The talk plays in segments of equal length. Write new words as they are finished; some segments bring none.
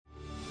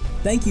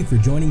Thank you for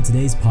joining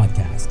today's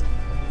podcast.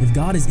 If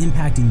God is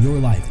impacting your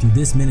life through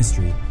this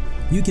ministry,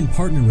 you can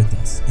partner with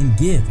us and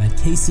give at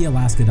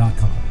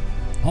kcalaska.com.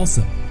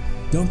 Also,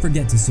 don't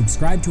forget to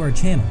subscribe to our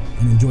channel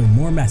and enjoy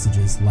more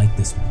messages like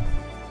this one.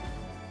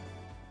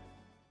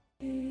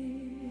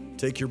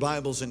 Take your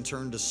Bibles and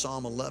turn to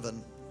Psalm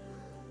 11.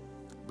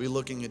 We're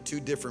looking at two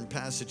different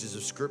passages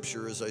of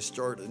Scripture as I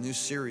start a new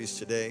series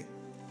today.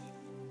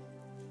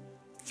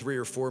 3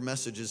 or 4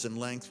 messages in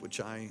length,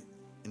 which I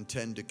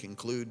intend to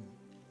conclude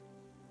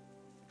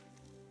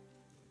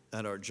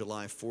at our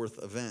July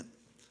 4th event.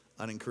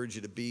 I'd encourage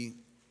you to be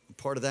a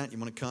part of that. You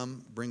want to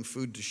come, bring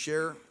food to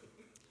share.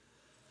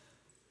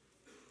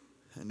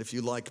 And if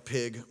you like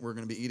pig, we're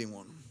going to be eating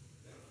one.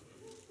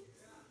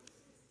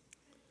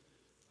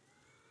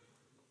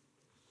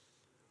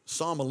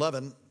 Psalm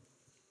 11.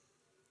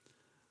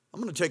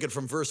 I'm going to take it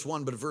from verse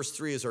 1, but verse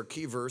 3 is our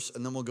key verse,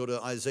 and then we'll go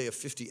to Isaiah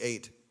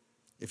 58.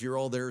 If you're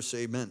all there,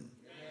 say amen. Amen.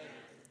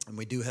 And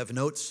we do have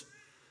notes.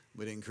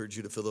 We'd encourage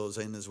you to fill those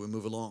in as we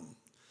move along.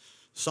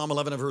 Psalm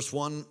 11 and verse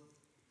 1.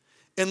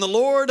 In the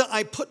Lord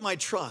I put my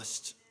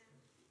trust.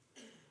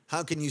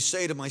 How can you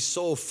say to my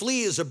soul,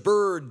 flee as a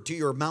bird to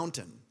your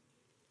mountain?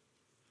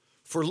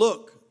 For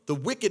look, the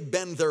wicked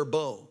bend their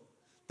bow.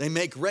 They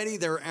make ready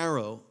their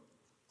arrow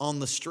on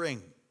the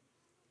string,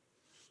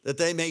 that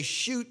they may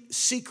shoot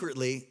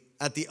secretly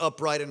at the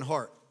upright in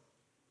heart.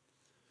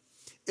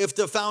 If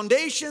the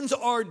foundations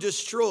are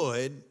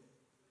destroyed,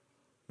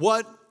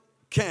 what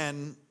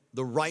can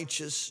the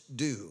righteous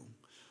do?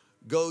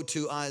 Go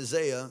to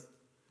Isaiah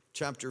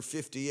chapter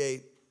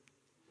 58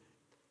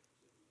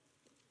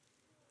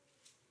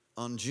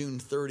 on June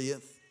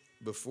 30th,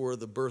 before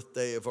the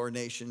birthday of our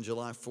nation,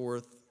 July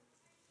 4th.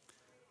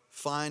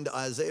 Find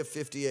Isaiah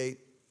 58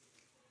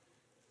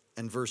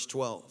 and verse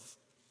 12.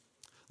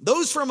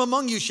 Those from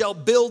among you shall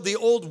build the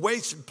old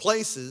wasted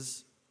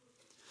places.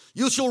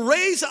 You shall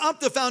raise up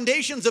the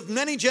foundations of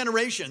many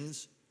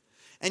generations,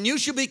 and you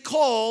shall be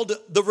called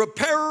the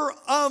repairer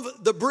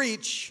of the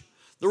breach,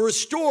 the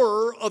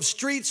restorer of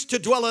streets to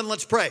dwell in.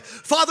 Let's pray.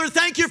 Father,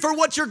 thank you for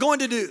what you're going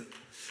to do.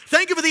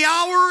 Thank you for the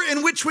hour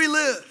in which we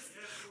live,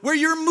 where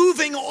you're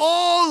moving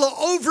all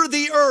over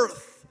the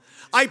earth.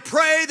 I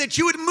pray that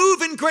you would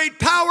move in great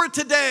power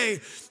today,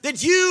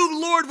 that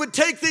you, Lord, would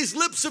take these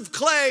lips of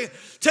clay,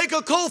 take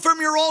a coal from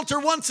your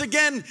altar once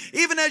again,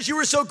 even as you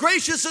were so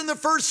gracious in the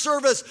first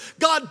service.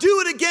 God,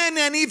 do it again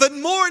and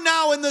even more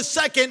now in the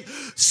second.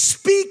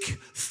 Speak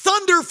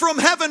thunder from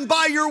heaven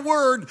by your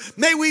word.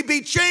 May we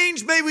be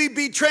changed. May we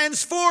be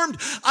transformed.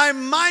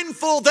 I'm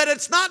mindful that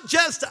it's not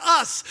just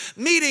us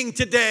meeting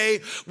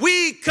today.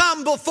 We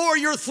come before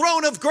your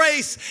throne of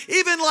grace,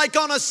 even like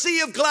on a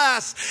sea of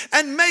glass,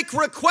 and make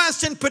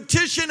request and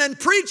petition and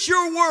preach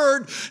your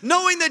word,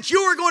 knowing that you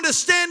are going to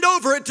stand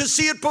over it to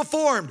see it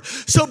performed.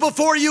 So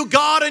before you,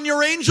 God, and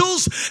your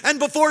angels, and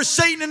before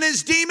Satan and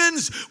his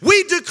demons,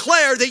 we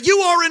declare that you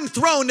are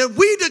enthroned, and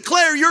we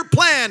declare your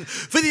plan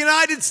for the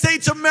United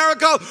States of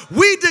America.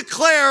 We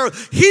declare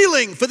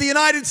healing for the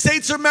United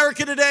States of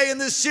America today in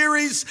this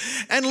series,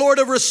 and Lord,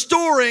 a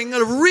restoring,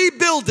 a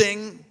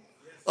rebuilding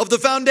of the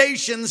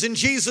foundations in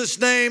Jesus'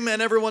 name.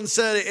 And everyone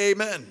said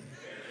amen.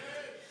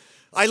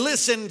 I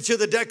listened to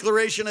the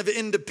Declaration of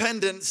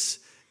Independence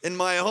in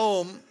my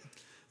home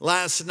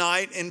last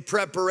night in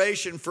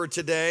preparation for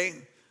today.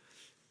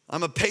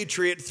 I'm a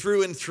patriot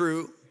through and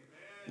through.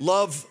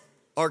 Love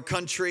our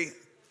country.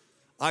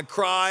 I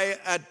cry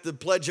at the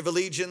Pledge of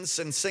Allegiance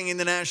and singing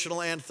the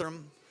national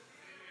anthem.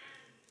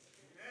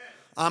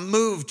 I'm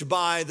moved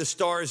by the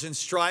Stars and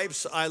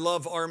Stripes. I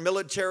love our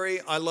military.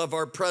 I love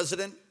our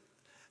president.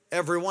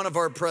 Every one of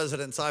our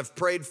presidents I've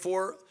prayed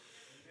for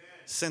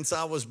since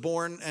I was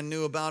born and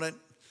knew about it.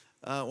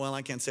 Well,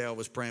 I can't say I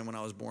was praying when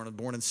I was born. I was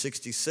born in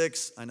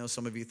 66. I know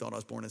some of you thought I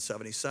was born in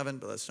 77,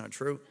 but that's not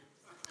true.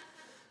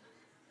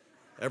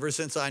 Ever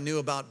since I knew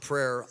about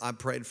prayer, I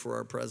prayed for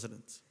our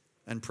presidents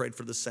and prayed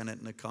for the Senate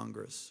and the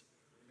Congress.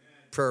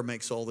 Prayer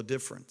makes all the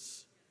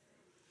difference.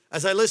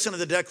 As I listened to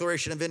the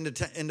Declaration of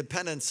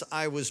Independence,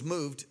 I was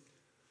moved.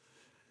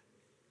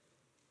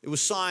 It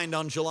was signed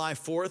on July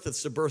 4th.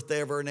 It's the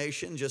birthday of our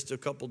nation, just a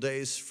few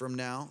days from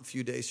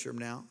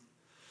now.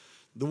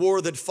 The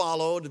war that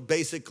followed,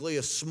 basically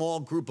a small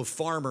group of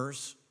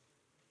farmers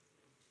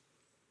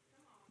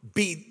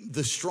beat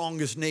the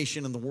strongest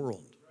nation in the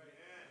world.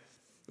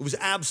 It was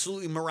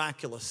absolutely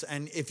miraculous.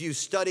 And if you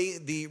study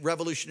the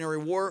Revolutionary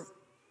War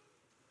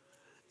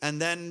and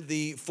then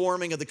the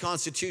forming of the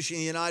Constitution of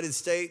the United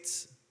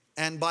States,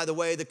 and by the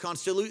way, the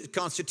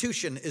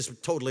Constitution is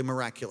totally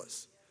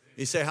miraculous.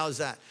 You say, how's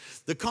that?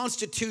 The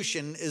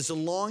Constitution is the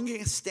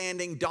longest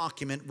standing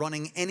document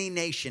running any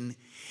nation.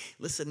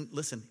 Listen,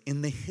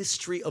 in the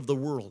history of the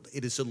world,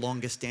 it is the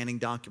longest standing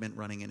document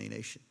running any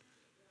nation.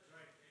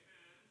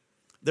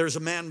 There's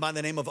a man by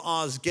the name of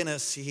Os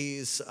Guinness.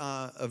 He's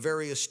a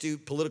very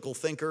astute political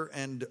thinker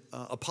and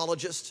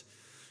apologist.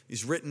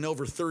 He's written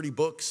over 30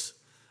 books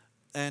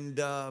and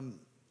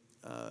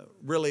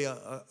really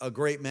a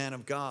great man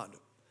of God.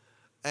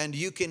 And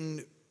you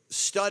can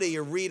study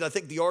or read, I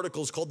think the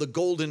article is called The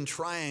Golden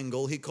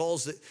Triangle. He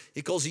calls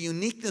the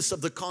uniqueness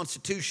of the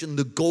Constitution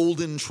the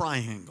Golden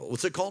Triangle.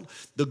 What's it called?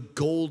 The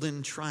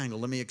Golden Triangle.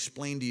 Let me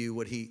explain to you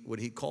what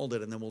he called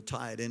it, and then we'll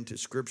tie it into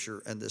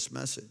Scripture and this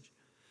message.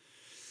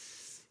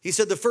 He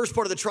said the first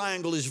part of the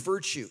triangle is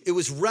virtue. It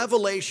was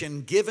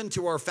revelation given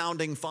to our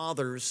founding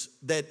fathers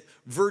that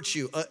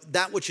virtue,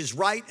 that which is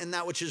right and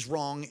that which is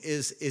wrong,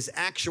 is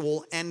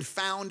actual and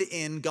found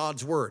in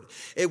God's word.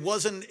 It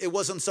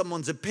wasn't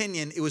someone's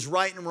opinion. It was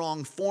right and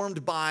wrong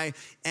formed by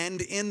and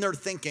in their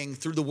thinking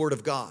through the word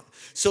of God.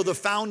 So the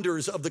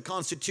founders of the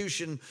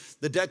Constitution,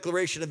 the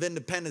Declaration of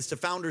Independence, the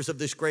founders of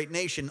this great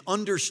nation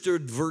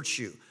understood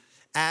virtue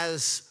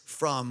as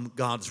from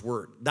God's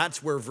word.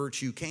 That's where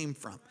virtue came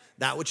from.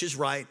 That which is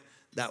right,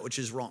 that which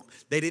is wrong.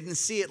 They didn't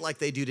see it like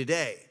they do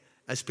today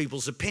as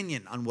people's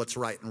opinion on what's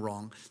right and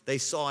wrong. They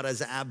saw it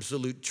as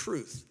absolute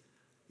truth,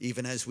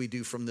 even as we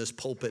do from this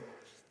pulpit,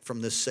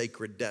 from this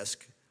sacred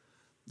desk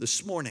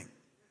this morning.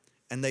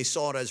 And they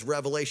saw it as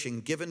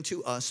revelation given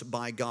to us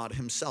by God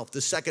himself.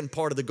 The second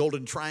part of the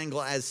Golden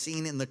Triangle as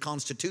seen in the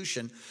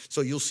Constitution.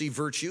 So you'll see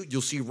virtue,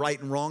 you'll see right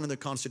and wrong in the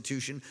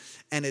Constitution,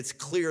 and it's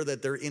clear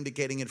that they're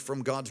indicating it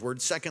from God's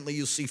word. Secondly,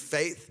 you'll see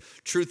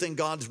faith, truth in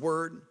God's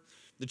word.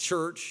 The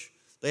church,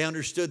 they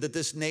understood that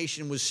this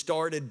nation was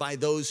started by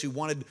those who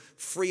wanted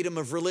freedom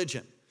of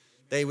religion.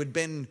 They had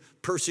been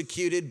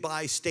persecuted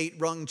by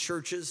state-run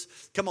churches.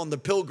 Come on, the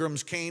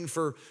Pilgrims came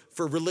for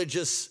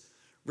religious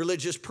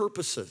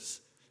purposes.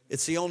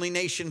 It's the only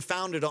nation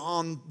founded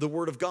on the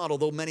word of God,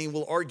 although many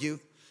will argue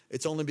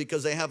it's only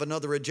because they have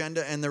another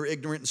agenda and they're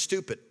ignorant and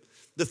stupid.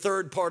 The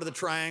third part of the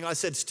triangle, I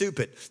said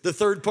stupid. The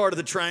third part of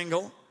the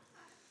triangle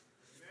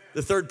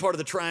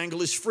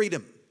is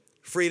freedom.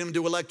 Freedom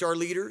to elect our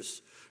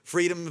leaders.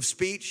 Freedom of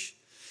speech.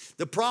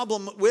 The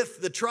problem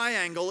with the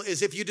triangle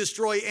is if you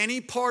destroy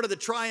any part of the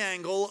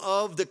triangle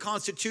of the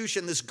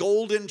Constitution, this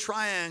golden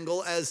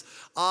triangle as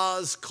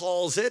Oz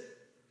calls it,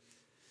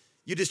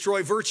 you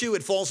destroy virtue,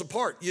 it falls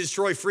apart. You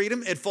destroy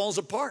freedom, it falls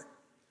apart.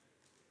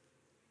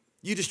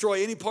 You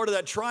destroy any part of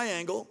that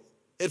triangle,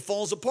 it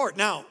falls apart.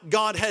 Now,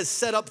 God has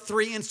set up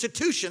three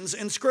institutions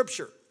in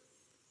Scripture.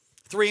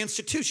 Three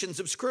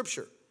institutions of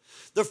Scripture.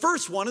 The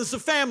first one is the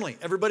family.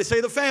 Everybody say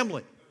the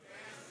family.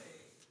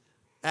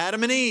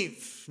 Adam and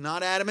Eve,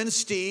 not Adam and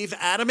Steve,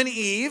 Adam and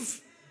Eve.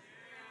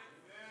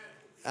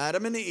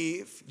 Adam and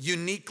Eve,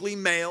 uniquely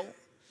male,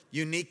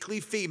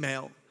 uniquely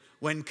female,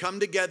 when come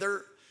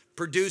together,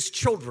 produce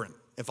children.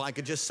 If I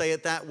could just say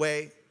it that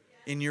way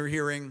in your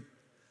hearing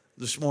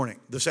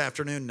this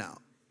afternoon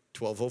now,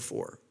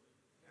 12:04.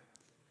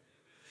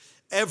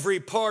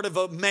 Every part of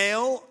a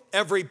male,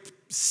 every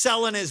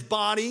cell in his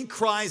body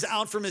cries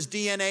out from his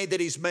DNA that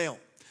he's male.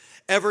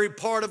 Every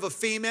part of a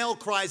female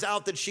cries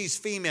out that she's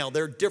female.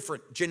 They're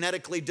different,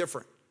 genetically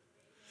different.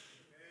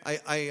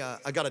 I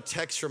got a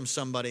text from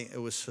somebody.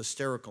 It was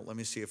hysterical. Let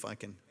me see if I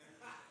can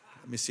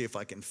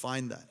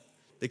find that.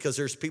 Because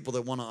there's people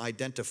that want to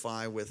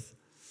identify with,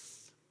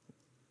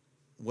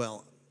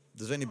 well,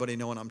 does anybody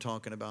know what I'm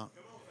talking about?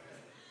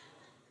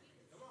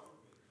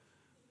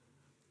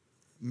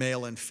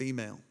 Male and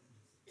female.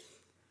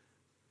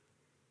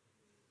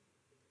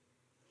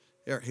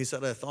 Here, he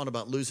said, I thought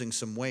about losing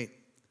some weight.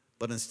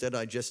 But instead,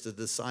 I just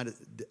decided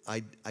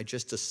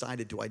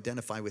to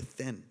identify with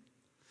thin.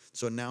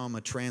 So now I'm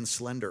a trans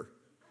slender.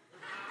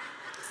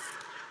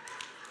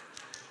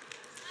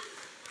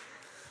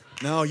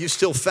 No, you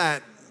still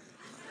fat.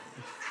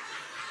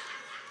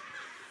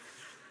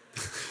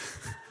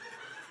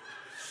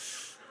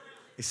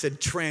 He said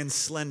trans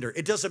slender.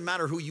 It doesn't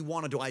matter who you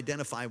wanted to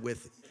identify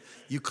with.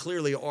 You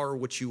clearly are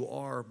what you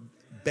are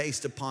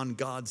based upon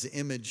God's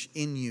image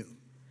in you.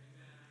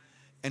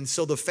 And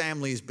so the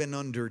family has been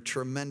under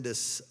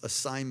tremendous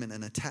assignment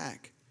and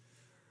attack.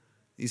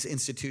 These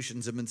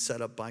institutions have been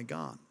set up by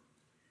God.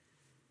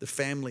 The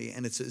family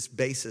and its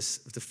basis,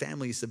 the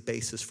family is the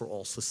basis for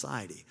all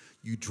society.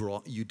 You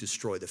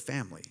destroy the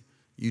family,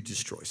 you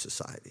destroy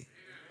society.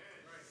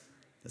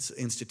 That's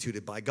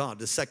instituted by God.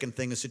 The second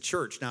thing is the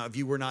church. Now, if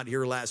you were not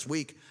here last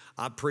week,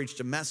 I preached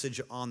a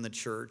message on the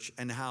church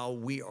and how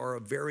we are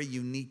a very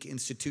unique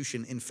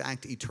institution. In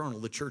fact, eternal.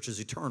 The church is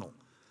eternal.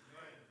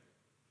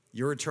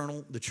 You're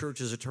eternal. The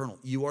church is eternal.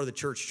 You are the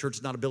church. Church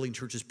is not a building.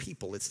 Church is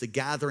people. It's the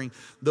gathering,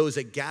 those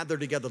that gather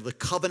together, the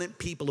covenant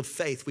people of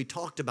faith. We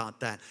talked about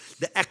that.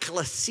 The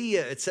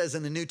ecclesia, it says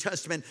in the New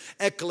Testament,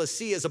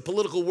 ecclesia is a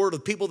political word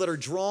of people that are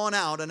drawn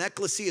out. An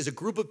ecclesia is a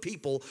group of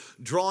people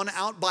drawn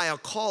out by a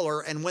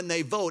caller, and when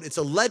they vote, it's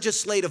a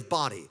legislative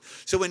body.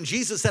 So when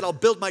Jesus said, I'll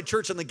build my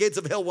church and the gates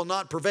of hell will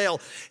not prevail,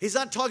 he's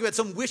not talking about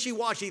some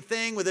wishy-washy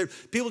thing where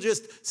people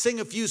just sing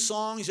a few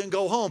songs and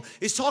go home.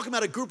 He's talking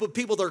about a group of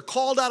people that are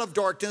called out of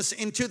darkness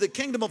into the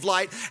kingdom of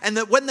light, and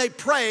that when they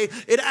pray,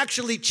 it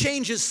actually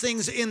changes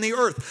things in the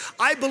earth.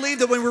 I believe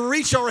that when we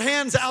reach our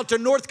hands out to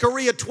North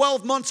Korea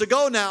 12 months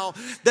ago now,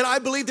 that I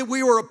believe that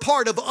we were a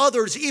part of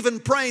others even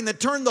praying that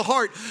turned the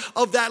heart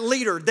of that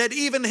leader, that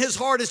even his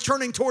heart is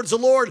turning towards the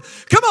Lord.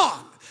 Come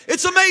on.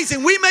 It's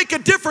amazing. We make a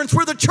difference.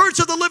 We're the church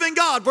of the living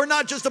God. We're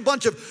not just a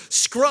bunch of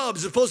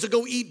scrubs supposed to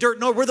go eat dirt.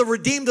 No, we're the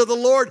redeemed of the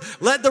Lord.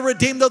 Let the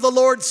redeemed of the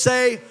Lord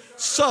say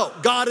so.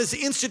 God has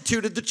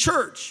instituted the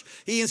church.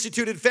 He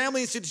instituted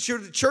family,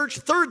 instituted the church.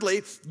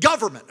 Thirdly,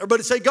 government.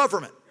 Everybody say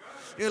government.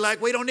 You're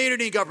like, we don't need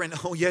any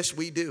government. Oh, yes,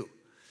 we do.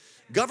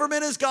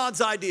 Government is God's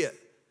idea.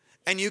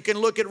 And you can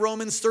look at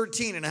Romans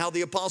 13 and how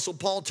the Apostle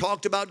Paul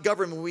talked about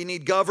government. We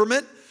need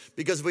government.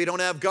 Because if we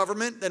don't have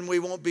government, then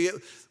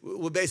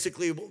we'll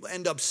basically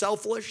end up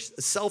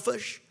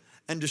selfish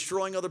and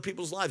destroying other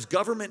people's lives.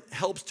 Government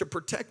helps to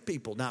protect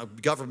people. Now,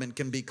 government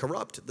can be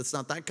corrupt. That's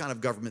not that kind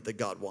of government that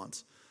God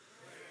wants.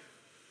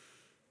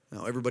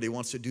 Now, everybody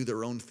wants to do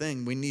their own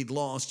thing. We need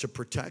laws to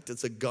protect.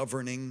 It's a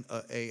governing,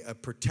 a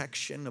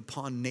protection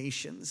upon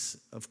nations.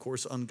 Of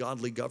course,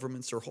 ungodly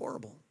governments are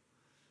horrible.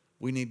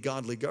 We need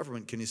godly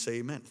government. Can you say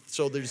amen?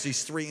 So there's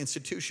these three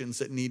institutions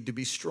that need to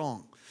be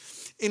strong.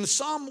 In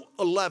Psalm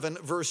 11,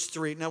 verse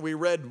 3, now we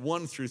read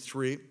 1 through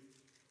 3,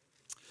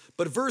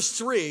 but verse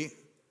 3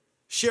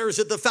 shares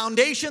that the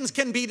foundations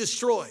can be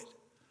destroyed.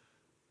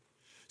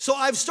 So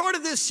I've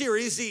started this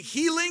series, the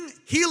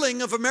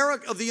healing of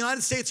America, of the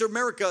United States of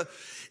America.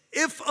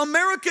 If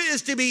America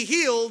is to be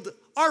healed,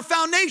 our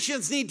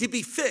foundations need to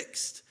be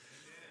fixed.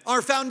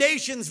 Our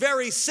foundations,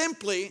 very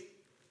simply,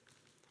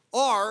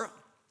 are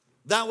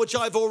that which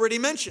I've already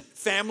mentioned: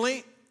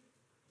 family,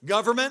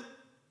 government,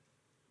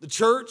 the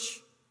church.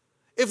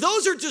 If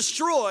those are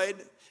destroyed,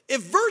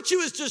 if virtue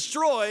is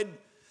destroyed,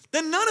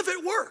 then none of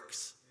it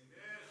works.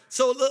 Amen.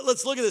 So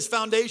let's look at this: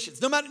 foundations.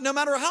 No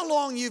matter how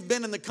long you've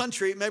been in the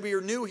country, maybe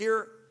you're new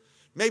here,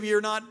 maybe you're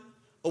not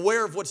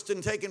aware of what's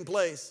been taking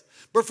place.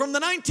 But from the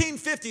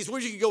 1950s, where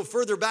you could go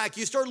further back,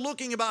 you start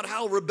looking about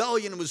how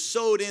rebellion was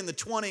sowed in the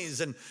 20s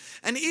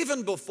and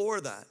even before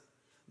that.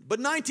 But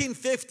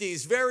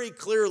 1950s, very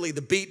clearly,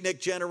 the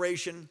beatnik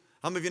generation.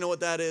 How many of you know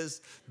what that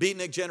is?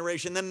 Beatnik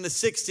generation. Then in the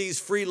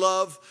 60s, free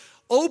love.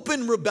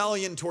 Open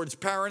rebellion towards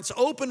parents,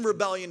 open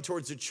rebellion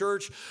towards the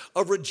church,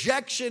 a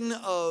rejection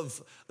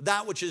of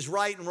that which is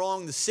right and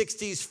wrong. The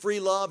 60s,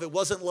 free love. It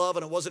wasn't love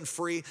and it wasn't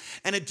free.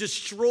 And it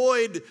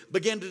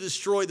began to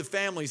destroy the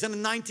families. And in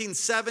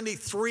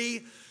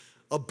 1973,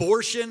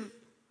 abortion,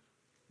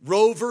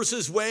 Roe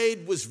versus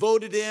Wade was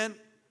voted in.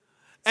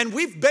 And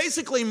we've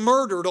basically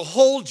murdered a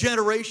whole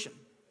generation.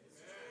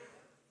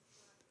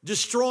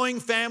 Destroying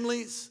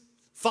families,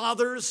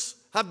 fathers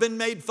have been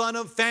made fun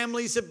of.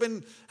 Families have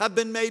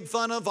been made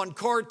fun of on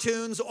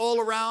cartoons all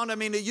around. I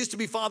mean, it used to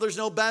be fathers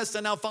know best,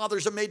 and now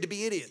fathers are made to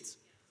be idiots.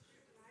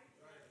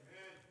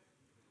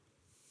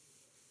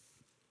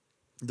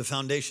 The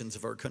foundations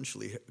of our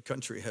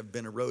country have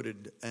been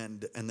eroded,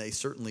 and they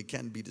certainly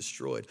can be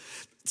destroyed.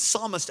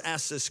 Psalmist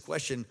asks this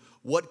question: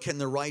 what can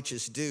the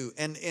righteous do?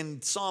 And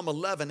in Psalm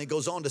 11, it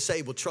goes on to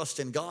say, well, trust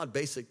in God,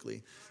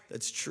 basically.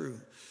 That's true.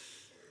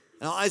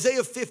 Now,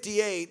 Isaiah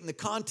 58, in the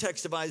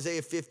context of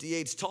Isaiah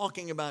 58, is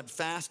talking about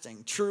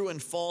fasting, true and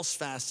false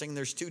fasting.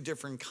 There's two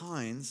different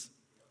kinds.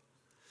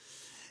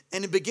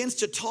 And it begins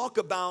to talk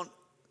about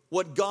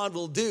what God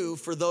will do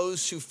for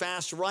those who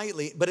fast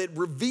rightly, but it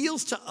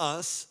reveals to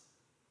us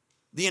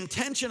the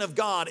intention of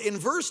God. In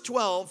verse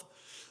 12,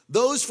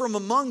 those from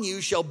among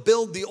you shall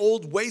build the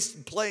old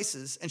wasted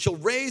places and shall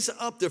raise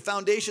up the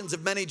foundations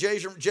of many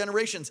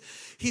generations.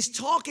 He's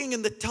talking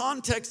in the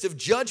context of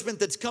judgment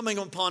that's coming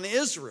upon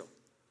Israel.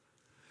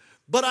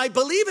 But I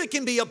believe it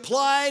can be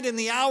applied in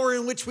the hour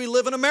in which we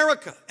live in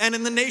America and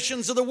in the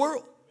nations of the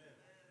world.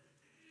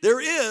 There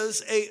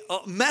is a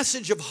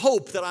message of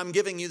hope that I'm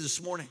giving you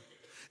this morning.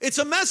 It's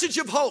a message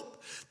of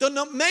hope.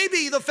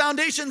 Maybe the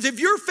foundations of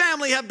your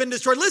family have been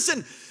destroyed.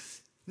 Listen,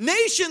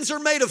 nations are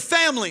made of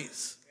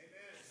families.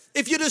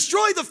 If you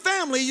destroy the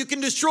family, you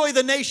can destroy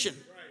the nation.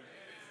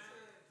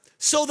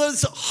 So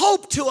there's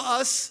hope to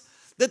us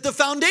that the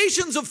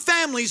foundations of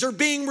families are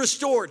being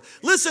restored.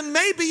 Listen,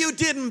 maybe you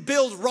didn't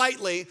build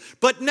rightly,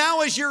 but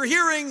now as you're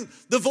hearing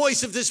the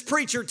voice of this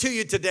preacher to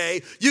you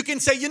today, you can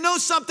say, you know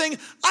something?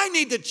 I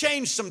need to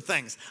change some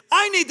things.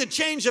 I need to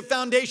change the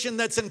foundation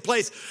that's in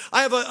place.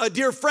 I have a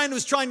dear friend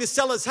who's trying to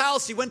sell his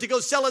house. He went to go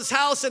sell his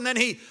house, and then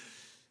he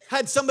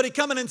had somebody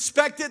come and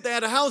inspect it. They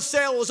had a house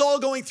sale. It was all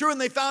going through,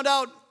 and they found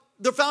out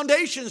the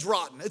foundation's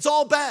rotten. It's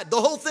all bad. The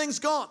whole thing's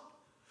gone.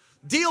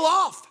 Deal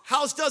off.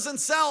 House doesn't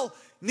sell.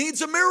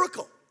 Needs a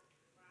miracle.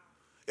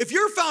 If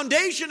your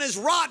foundation is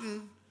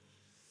rotten,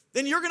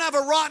 then you're going to have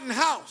a rotten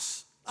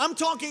house. I'm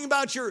talking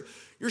about your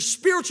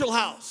spiritual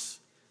house,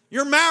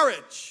 your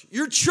marriage,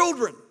 your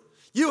children.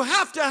 You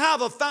have to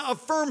have a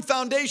firm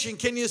foundation.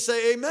 Can you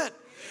say amen?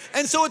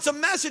 And so it's a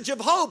message of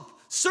hope.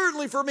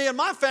 Certainly for me and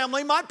my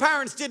family, my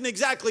parents didn't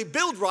exactly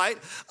build right.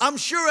 I'm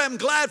sure I'm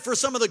glad for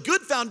some of the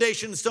good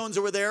foundation stones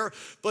that were there,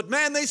 but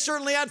man, they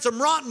certainly had some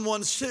rotten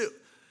ones too.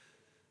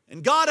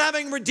 And God,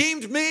 having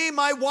redeemed me,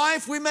 my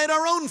wife, we made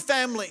our own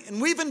family.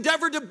 And we've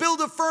endeavored to build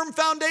a firm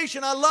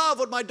foundation. I love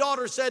what my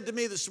daughter said to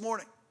me this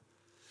morning.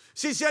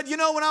 She said, you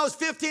know, when I was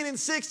 15 and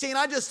 16,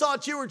 I just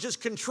thought you were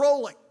just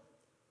controlling.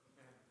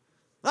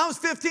 When I was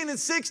 15 and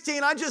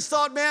 16, I just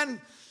thought, man,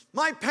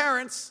 my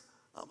parents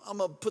I'm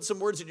going to put some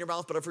words in your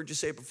mouth, but I've heard you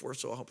say it before,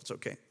 so I hope it's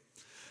okay.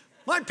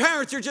 My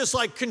parents are just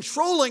like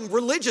controlling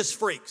religious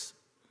freaks.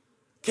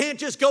 Can't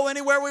just go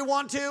anywhere we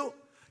want to.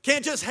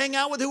 Can't just hang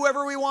out with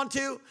whoever we want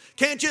to.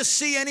 Can't just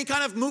see any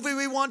kind of movie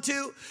we want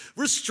to.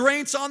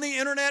 Restraints on the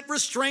internet,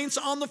 restraints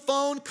on the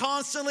phone,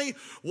 constantly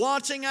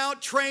watching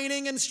out,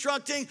 training,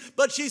 instructing.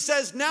 But she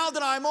says, now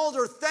that I'm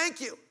older,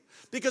 thank you.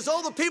 Because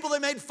all the people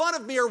that made fun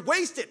of me are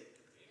wasted.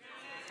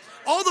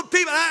 All the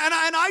people,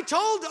 and I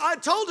told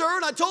her,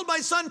 and I told my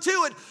son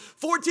too at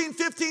 14,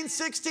 15,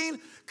 16,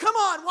 come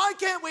on, why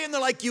can't we? And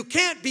they're like, you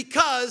can't,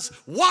 because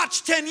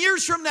watch 10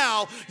 years from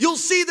now, you'll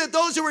see that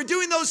those who are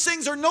doing those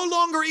things are no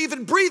longer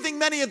even breathing,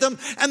 many of them,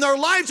 and their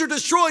lives are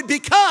destroyed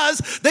because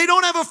they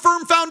don't have a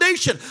firm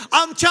foundation.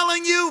 I'm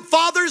telling you,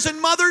 fathers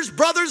and mothers,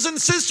 brothers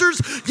and sisters,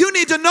 you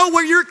need to know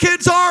where your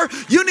kids are.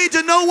 You need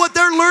to know what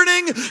they're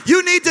learning.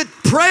 You need to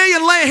pray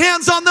and lay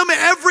hands on them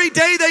every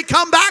day they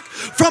come back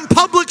from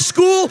public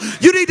school.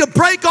 You need to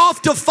break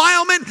off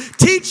defilement,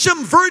 teach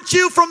them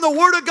virtue from the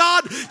Word of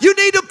God. You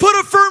need to put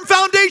a firm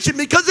foundation,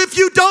 because if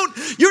you don't,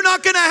 you're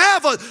not going to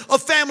have a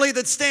family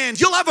that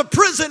stands. You'll have a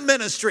prison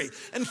ministry.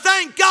 And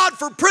thank God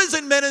for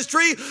prison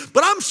ministry,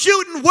 but I'm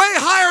shooting way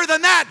higher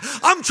than that.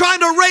 I'm trying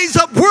to raise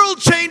up world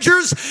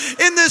changers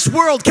in this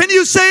world. Can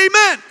you say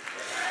amen?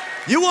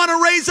 You want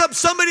to raise up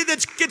somebody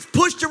that gets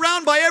pushed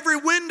around by every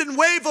wind and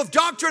wave of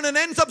doctrine and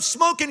ends up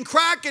smoking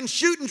crack and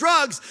shooting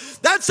drugs,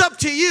 that's up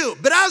to you.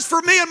 But as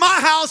for me and my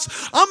house,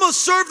 I'm going to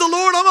serve the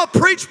Lord. I'm going to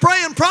preach,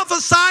 pray, and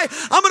prophesy.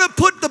 I'm going to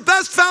put the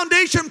best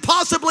foundation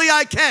possibly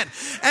I can.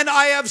 And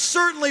I have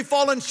certainly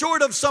fallen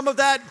short of some of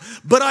that,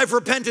 but I've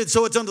repented,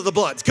 so it's under the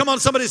blood. Come on,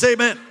 somebody say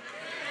amen.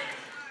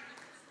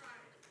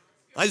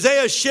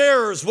 Isaiah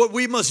shares what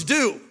we must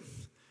do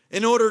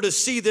in order to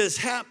see this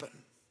happen.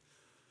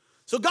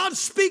 So God's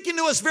speaking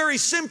to us very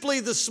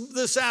simply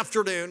this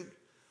afternoon.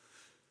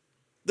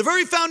 The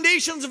very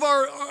foundation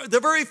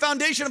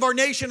of our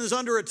nation is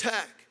under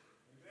attack.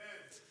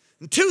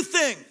 And two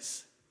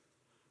things.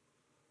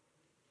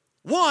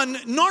 One,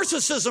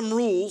 narcissism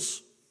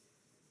rules.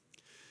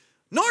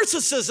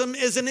 Narcissism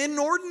is an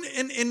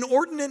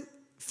inordinate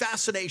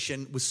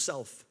fascination with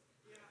self.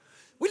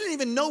 We didn't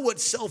even know what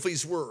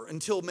selfies were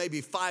until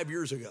maybe 5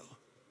 years ago.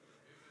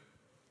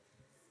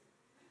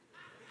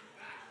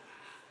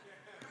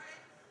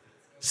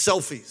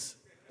 Selfies.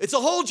 It's a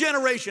whole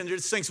generation that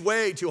just thinks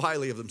way too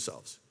highly of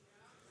themselves.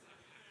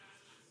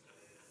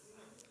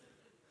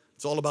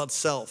 It's all about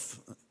self.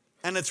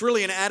 And it's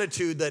really an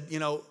attitude that,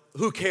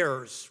 who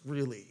cares,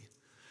 really,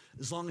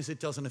 as long as it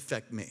doesn't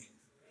affect me.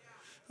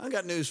 I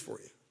got news for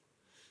you.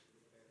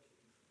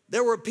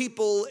 There were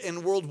people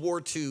in World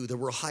War II that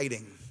were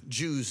hiding,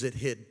 Jews that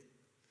hid.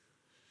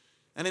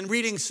 And in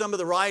reading some of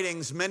the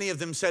writings, many of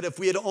them said, if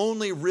we had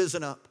only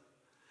risen up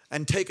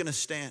and taken a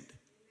stand,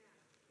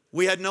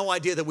 we had no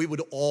idea that we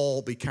would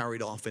all be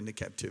carried off into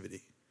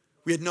captivity.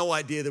 We had no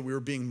idea that we were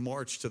being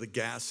marched to the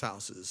gas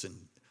houses and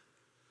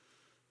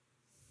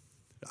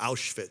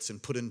Auschwitz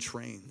and put in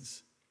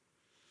trains.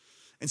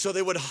 And so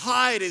they would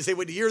hide as they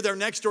would hear their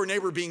next door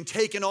neighbor being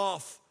taken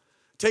off,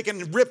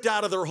 ripped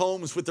out of their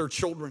homes with their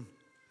children.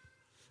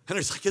 And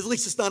it's like, at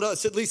least it's not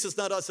us, at least it's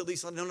not us, at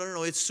least,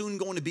 no, it's soon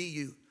going to be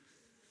you.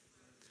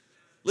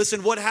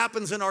 Listen, what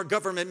happens in our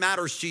government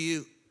matters to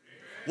you.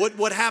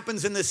 What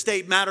happens in this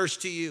state matters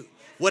to you.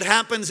 What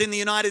happens in the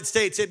United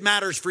States, it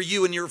matters for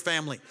you and your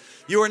family.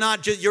 You're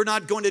not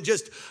going to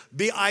just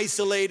be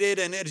isolated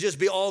and it just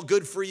be all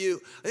good for you.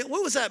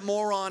 What was that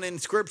moron in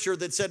Scripture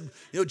that said,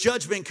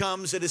 judgment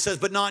comes and it says,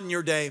 but not in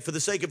your day. For the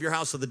sake of your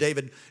house of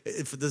David,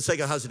 for the sake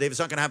of the house of David, it's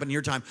not going to happen in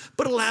your time,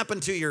 but it'll happen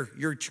to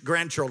your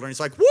grandchildren.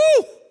 It's like,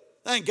 woo,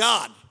 thank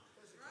God.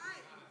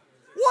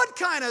 What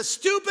kind of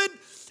stupid?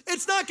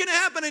 It's not going to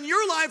happen in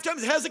your lifetime,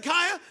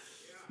 Hezekiah.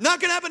 Not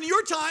going to happen in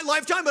your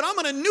lifetime, but I'm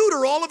going to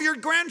neuter all of your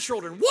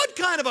grandchildren. What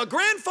kind of a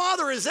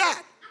grandfather is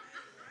that?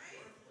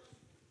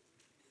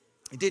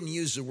 I didn't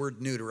use the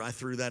word neuter. I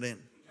threw that in.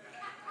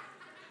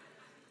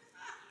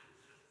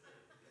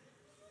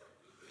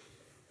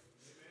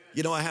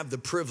 I have the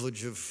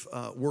privilege of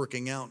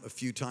working out a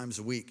few times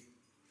a week.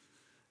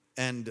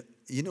 And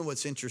you know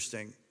what's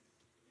interesting?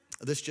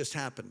 This just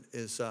happened,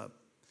 is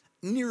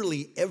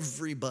nearly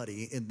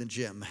everybody in the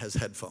gym has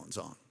headphones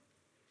on.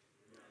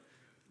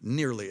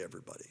 Nearly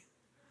everybody.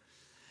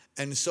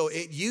 And so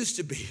it used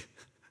to be,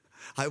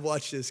 I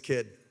watched this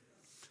kid.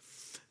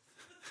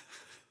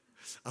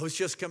 I was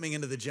just coming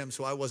into the gym,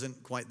 so I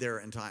wasn't quite there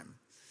in time.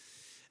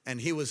 And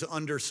he was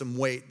under some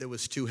weight that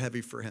was too heavy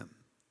for him.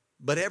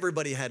 But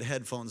everybody had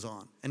headphones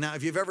on. And now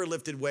if you've ever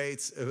lifted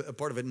weights, a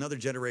part of another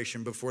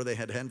generation before they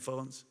had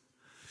headphones,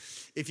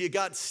 if you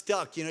got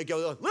stuck, you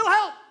go, little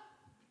help.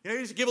 You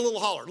just give a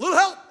little holler, little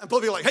help. And people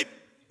be like, hey,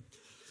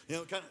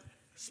 kind of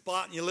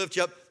spot, and you lift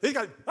you up. He's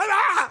got,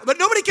 but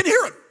nobody can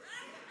hear him.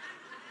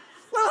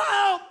 Well,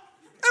 help.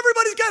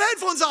 Everybody's got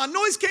headphones on,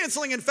 noise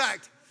canceling, in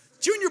fact.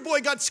 Junior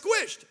boy got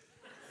squished.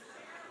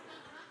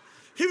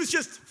 He was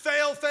just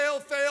fail,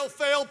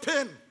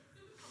 pin.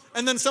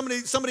 And then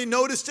somebody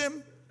noticed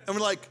him and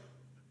we're like,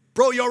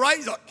 bro, you all right?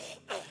 He's like,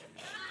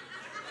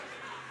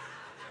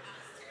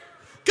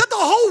 the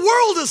whole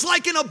world is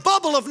like in a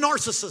bubble of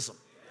narcissism.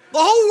 The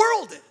whole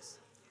world is.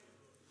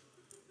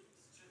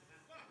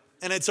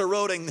 And it's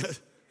eroding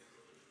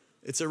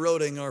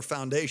our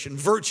foundation.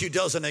 Virtue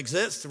doesn't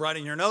exist. Write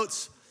in your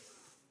notes.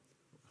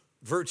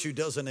 Virtue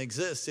doesn't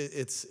exist.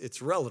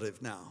 It's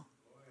relative now.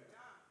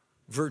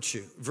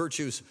 Virtue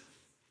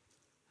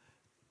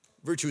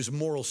is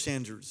moral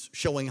standards,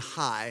 showing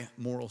high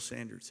moral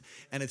standards.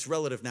 And it's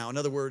relative now. In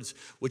other words,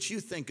 what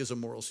you think is a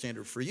moral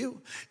standard for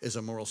you is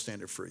a moral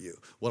standard for you.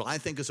 What I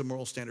think is a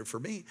moral standard for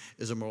me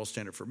is a moral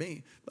standard for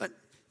me. But,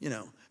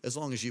 as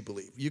long as you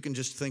believe, you can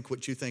just think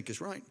what you think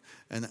is right.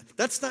 And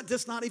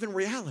that's not even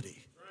reality.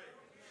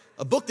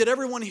 A book that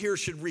everyone here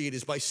should read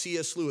is by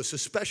C.S. Lewis,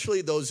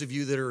 especially those of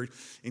you that are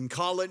in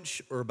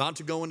college or about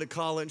to go into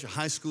college,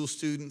 high school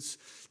students,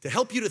 to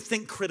help you to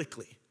think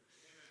critically.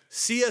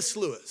 C.S.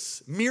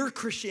 Lewis, Mere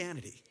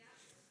Christianity.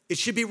 It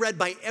should be read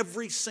by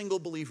every single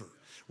believer.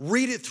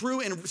 Read it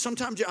through, and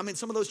sometimes,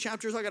 some of those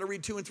chapters I got to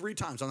read 2 and 3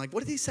 times. I'm like,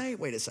 what did he say?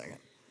 Wait a second.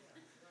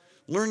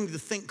 Learning to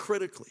think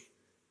critically.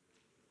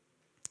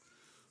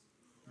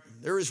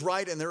 There is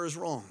right and there is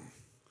wrong.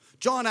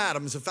 John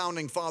Adams, a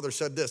founding father,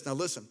 said this. Now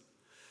listen.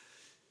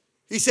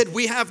 He said,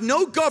 we have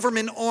no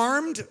government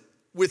armed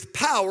with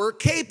power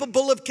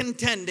capable of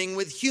contending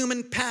with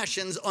human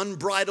passions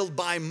unbridled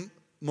by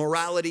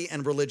morality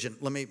and religion.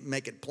 Let me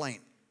make it plain.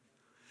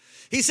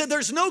 He said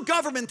there's no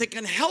government that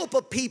can help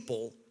a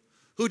people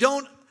who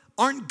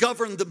aren't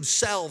governed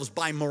themselves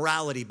by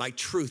morality, by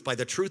truth, by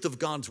the truth of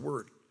God's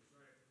word.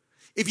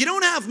 If you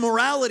don't have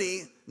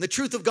morality and the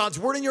truth of God's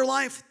word in your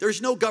life, there's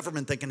no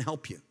government that can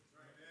help you.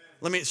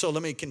 Let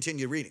me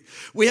continue reading.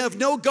 We have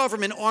no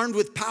government armed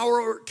with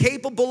power or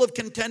capable of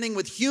contending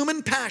with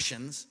human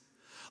passions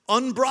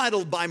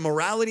unbridled by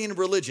morality and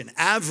religion.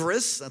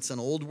 Avarice, that's an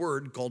old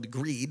word called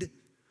greed.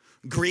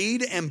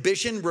 Greed,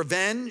 ambition,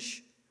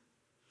 revenge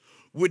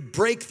would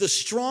break the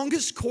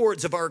strongest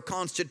cords of our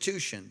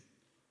Constitution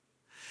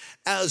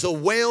as a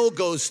whale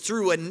goes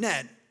through a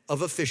net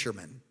of a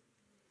fisherman.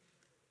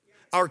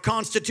 Our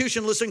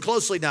Constitution, listen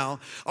closely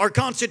now, our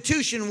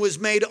Constitution was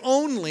made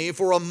only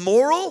for a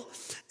moral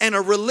and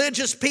a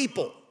religious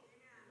people.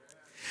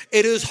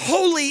 It is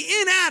wholly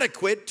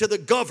inadequate to the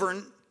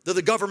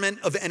government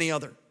of any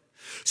other.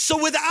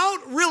 So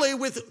without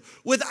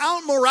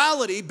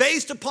morality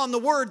based upon the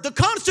word, the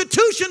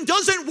Constitution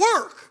doesn't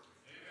work.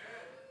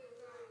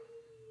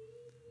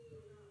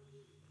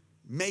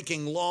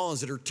 Making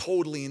laws that are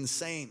totally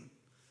insane.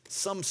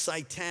 Some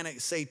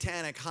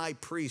satanic high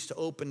priest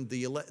opened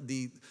the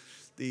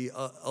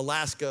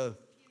Alaska,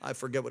 I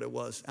forget what it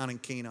was, out in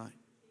Kenai.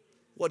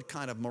 What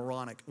kind of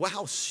moronic, well,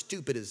 how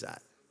stupid is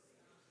that?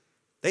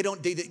 They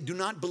do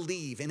not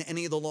believe in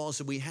any of the laws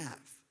that we have.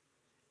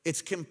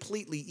 It's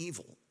completely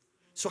evil.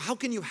 So how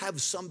can you have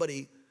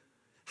somebody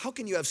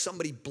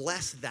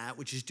bless that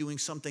which is doing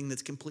something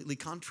that's completely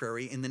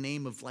contrary in the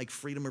name of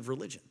freedom of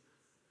religion?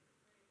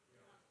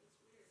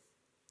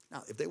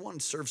 Now, if they want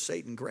to serve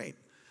Satan, great.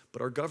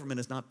 But our government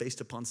is not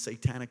based upon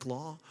satanic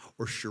law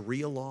or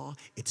Sharia law.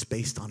 It's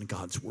based on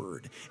God's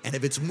word. And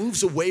if it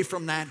moves away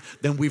from that,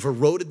 then we've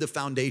eroded the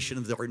foundation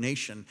of our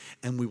nation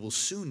and we will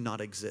soon not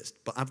exist.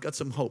 But I've got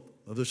some hope.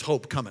 There's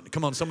hope coming.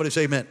 Come on, somebody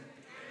say amen.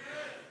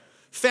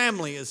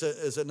 Family is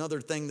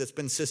another thing that's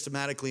been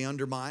systematically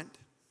undermined.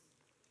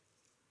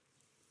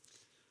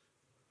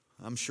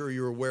 I'm sure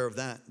you're aware of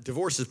that.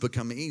 Divorce has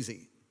become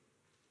easy.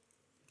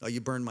 Oh,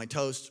 you burned my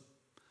toast.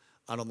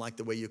 I don't like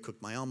the way you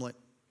cook my omelet.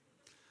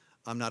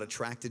 I'm not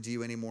attracted to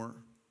you anymore.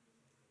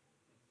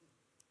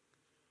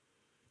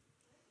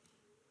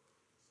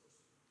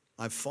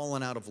 I've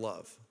fallen out of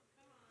love.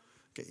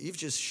 Okay, you've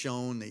just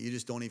shown that you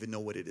just don't even know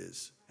what it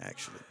is,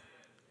 actually.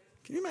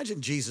 Can you imagine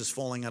Jesus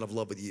falling out of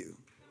love with you?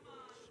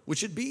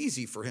 Which would be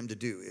easy for him to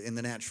do in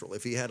the natural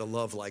if he had a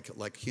love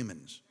like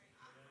humans.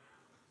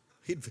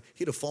 He'd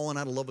have fallen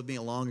out of love with me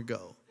long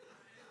ago.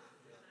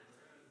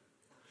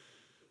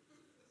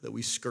 That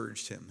we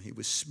scourged him. He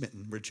was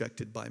smitten,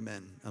 rejected by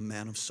men, a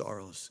man of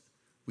sorrows.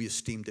 We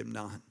esteemed him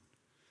not,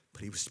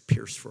 but he was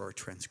pierced for our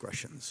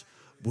transgressions,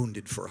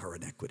 wounded for our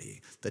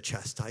iniquity. The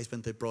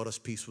chastisement that brought us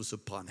peace was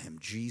upon him.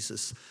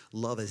 Jesus,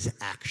 love is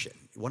action.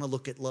 You want to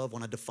look at love,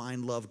 want to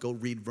define love, go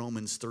read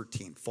Romans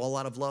 13. Fall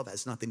out of love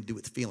has nothing to do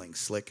with feelings,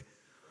 slick.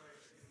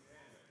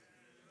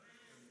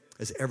 It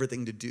has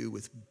everything to do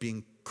with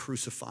being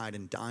crucified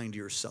and dying to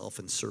yourself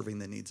and serving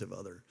the needs of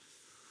others.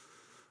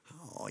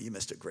 Oh, you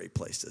missed a great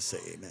place to say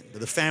amen.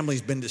 The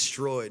family's been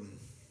destroyed.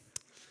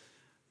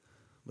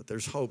 But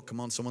there's hope. Come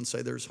on, someone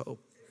say there's hope.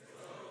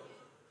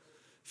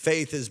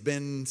 Faith has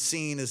been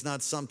seen as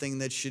not something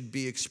that should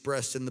be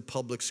expressed in the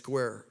public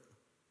square.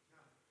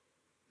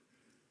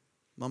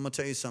 I'm going to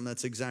tell you something,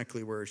 that's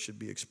exactly where it should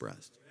be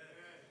expressed.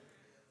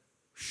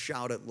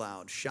 Shout it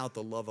loud. Shout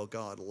the love of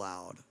God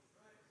loud.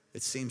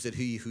 It seems that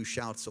he who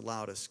shouts the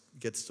loudest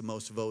gets the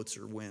most votes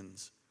or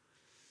wins.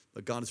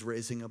 But God's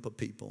raising up a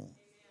people.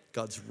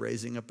 God's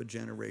raising up a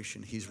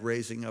generation. He's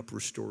raising up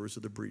restorers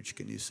of the breach.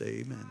 Can you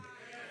say amen?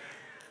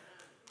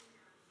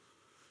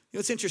 You know,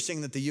 it's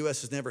interesting that the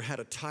U.S. has never had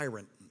a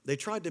tyrant. They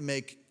tried to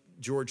make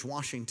George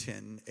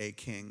Washington a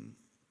king.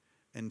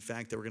 In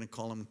fact, they were going to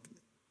call him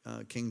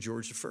King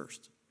George I.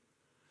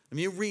 I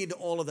mean, you read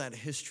all of that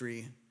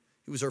history.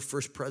 He was our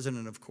first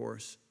president, of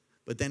course,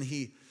 but then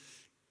he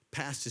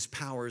passed his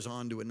powers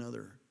on to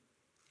another.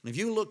 And if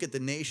you look at the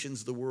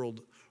nations of the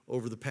world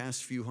over the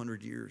past few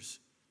hundred years,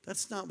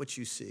 that's not what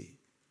you see.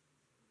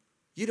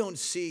 You don't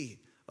see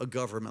a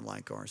government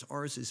like ours.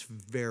 Ours is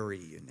very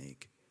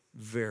unique,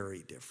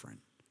 very different.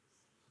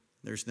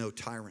 There's no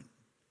tyrant.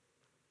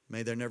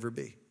 May there never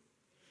be.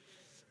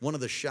 One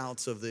of the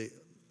shouts of the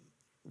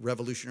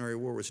Revolutionary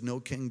War was no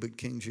king but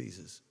King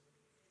Jesus.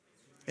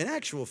 In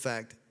actual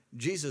fact,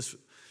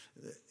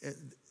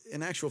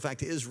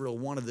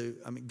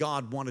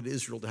 God wanted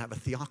Israel to have a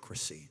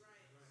theocracy,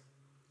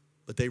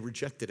 but they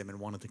rejected him and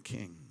wanted the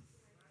king.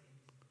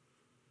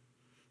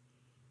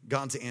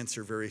 God's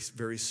answer very,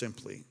 very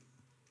simply,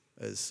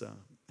 as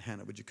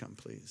Hannah, would you come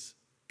please?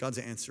 God's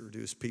answer to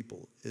his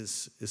people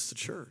is the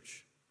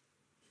church.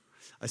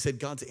 I said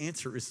God's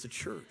answer is the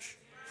church.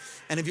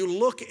 And if you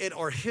look at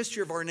our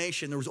history of our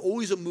nation, there was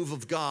always a move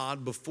of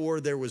God before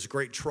there was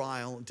great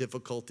trial,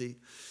 difficulty.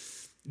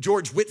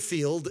 George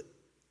Whitefield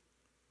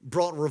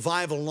brought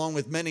revival along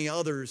with many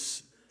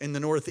others in the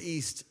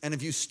Northeast. And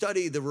if you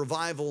study the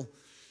revival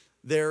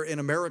there in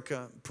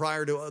America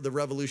prior to the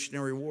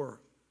Revolutionary War,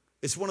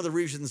 it's one of the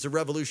reasons the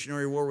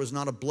Revolutionary War was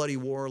not a bloody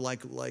war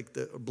like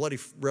the bloody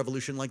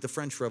revolution like the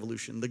French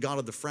Revolution. The God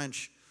of the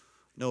French,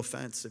 no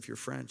offense if you're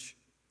French,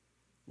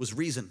 was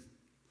reason.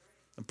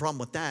 The problem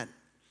with that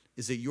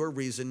is that your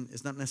reason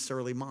is not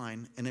necessarily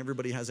mine, and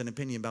everybody has an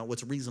opinion about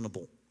what's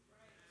reasonable.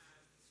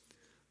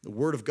 The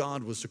Word of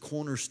God was the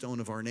cornerstone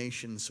of our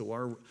nation,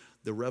 so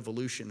the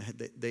revolution,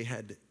 they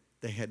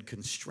had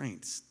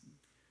constraints.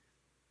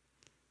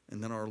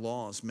 And then our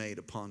laws made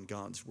upon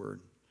God's Word.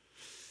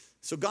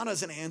 So God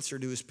has an answer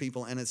to his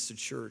people, and it's the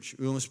church.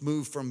 We must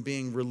move from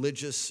being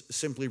religious,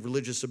 simply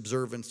religious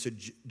observance, to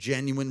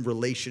genuine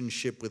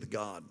relationship with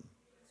God.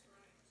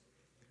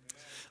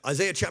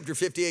 Isaiah chapter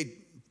 58,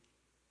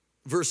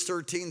 verse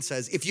 13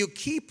 says, if you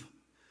keep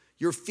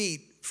your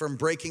feet from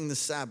breaking the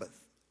Sabbath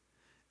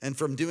and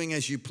from doing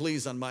as you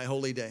please on my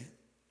holy day,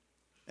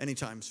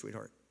 anytime,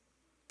 sweetheart,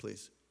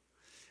 please,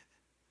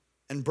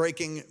 and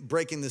breaking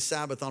the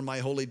Sabbath on my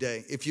holy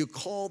day, if you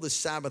call the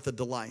Sabbath a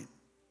delight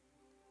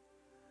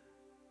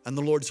and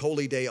the Lord's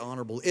holy day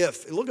honorable,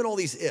 look at all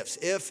these ifs,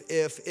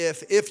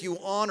 if you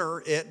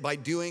honor it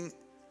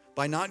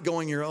by not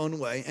going your own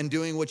way and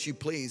doing what you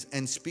please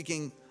and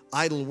speaking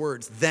idle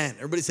words, then,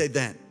 everybody say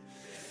then.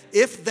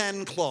 If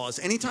then clause,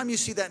 anytime you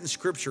see that in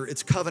Scripture,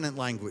 it's covenant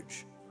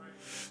language.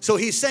 So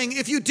he's saying,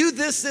 if you do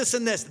this, this,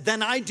 and this,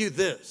 then I do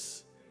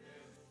this.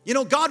 You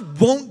know,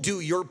 God won't do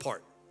your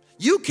part.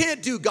 You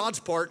can't do God's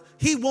part.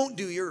 He won't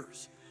do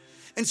yours.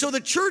 And so the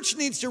church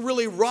needs to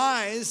really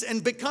rise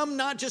and become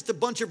not just a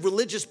bunch of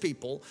religious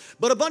people,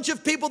 but a bunch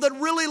of people that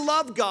really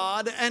love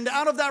God, and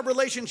out of that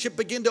relationship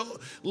begin to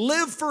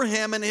live for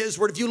him and his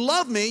word. If you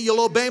love me,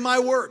 you'll obey my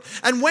word.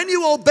 And when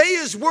you obey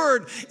his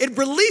word, it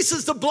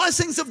releases the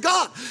blessings of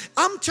God.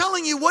 I'm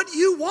telling you, what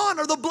you want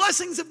are the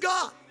blessings of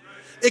God.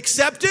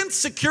 Acceptance,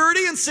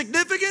 security, and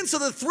significance are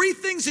the three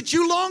things that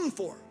you long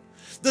for.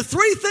 The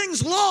three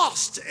things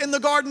lost in the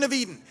Garden of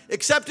Eden: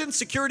 acceptance,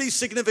 security,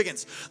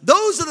 significance.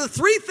 Those are the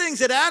three things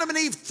that Adam and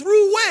Eve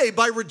threw away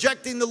by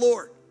rejecting the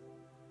Lord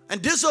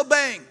and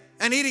disobeying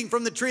and eating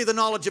from the tree of the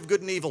knowledge of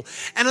good and evil.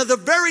 And are the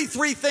very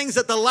three things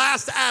that the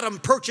last Adam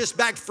purchased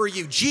back for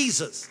you: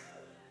 Jesus.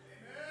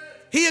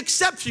 He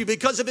accepts you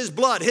because of his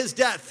blood, his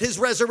death, his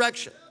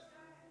resurrection.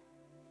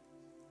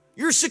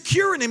 You're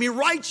secure in him. He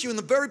writes you in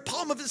the very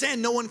palm of his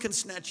hand. No one can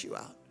snatch you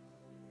out.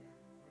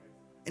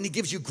 And he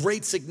gives you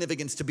great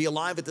significance to be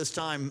alive at this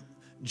time.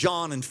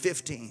 John and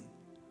 15.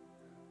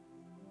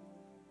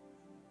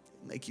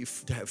 Make you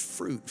to have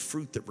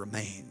fruit that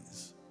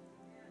remains.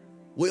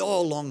 We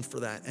all long for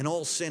that. And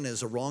all sin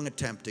is a wrong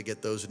attempt to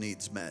get those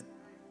needs met.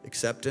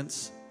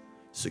 Acceptance,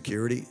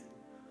 security,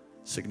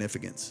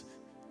 significance.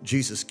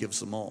 Jesus gives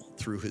them all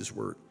through his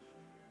word.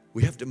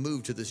 We have to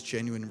move to this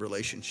genuine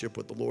relationship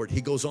with the Lord.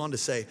 He goes on to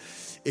say,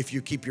 if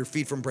you keep your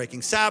feet from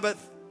breaking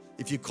Sabbath,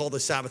 if you call the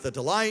Sabbath a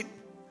delight,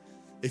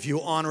 if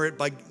you honor it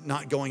by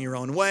not going your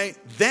own way,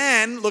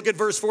 then, look at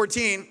verse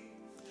 14,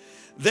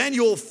 then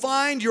you'll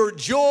find your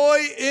joy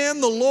in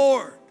the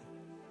Lord.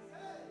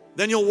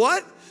 Then you'll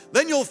what?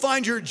 Then you'll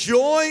find your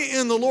joy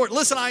in the Lord.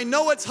 Listen, I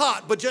know it's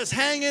hot, but just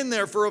hang in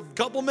there for a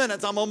couple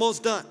minutes. I'm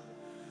almost done.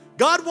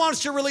 God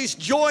wants to release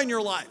joy in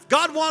your life.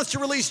 God wants to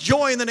release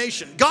joy in the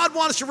nation. God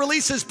wants to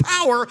release his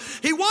power.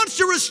 He wants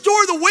to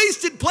restore the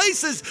wasted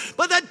places,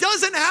 but that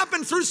doesn't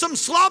happen through some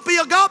sloppy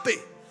agape.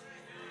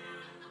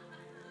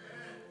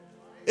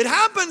 It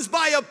happens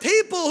by a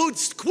people who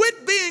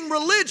quit being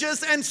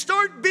religious and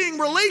start being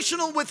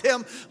relational with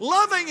him,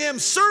 loving him,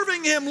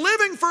 serving him,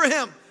 living for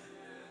him.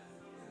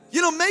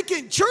 You know,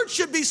 church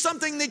should be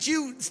something that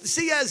you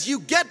see as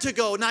you get to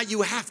go, not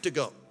you have to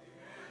go.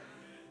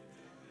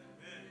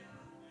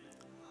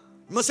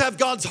 You must have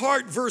God's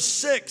heart, verse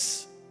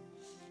 6.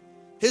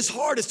 His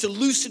heart is to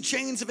loose the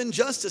chains of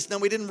injustice. Now,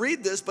 we didn't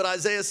read this, but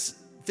Isaiah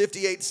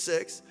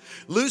 58:6.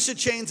 Loose the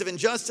chains of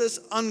injustice,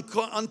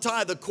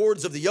 untie the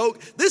cords of the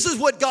yoke. This is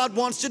what God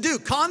wants to do.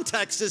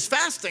 Context is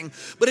fasting,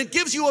 but it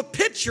gives you a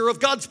picture of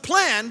God's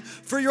plan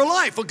for your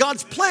life, or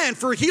God's plan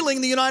for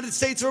healing the United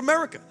States of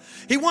America.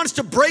 He wants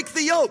to break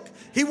the yoke.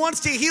 He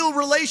wants to heal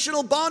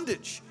relational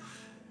bondage.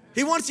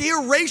 He wants to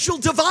heal racial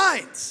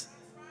divides.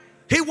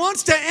 He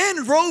wants to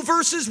end Roe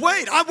versus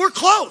Wade. We're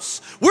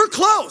close. We're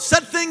close.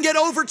 That thing get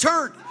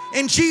overturned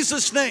in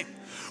Jesus' name.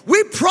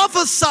 We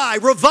prophesy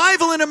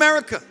revival in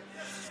America.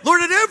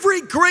 Lord, at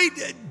every great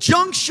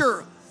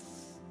juncture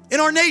in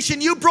our nation,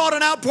 you brought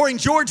an outpouring.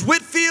 George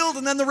Whitefield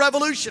and then the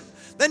Revolution.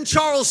 Then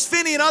Charles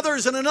Finney and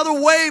others, and another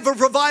wave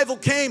of revival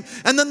came,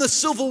 and then the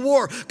Civil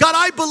War. God,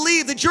 I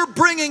believe that you're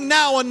bringing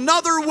now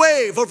another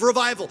wave of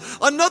revival,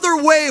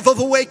 another wave of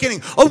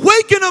awakening.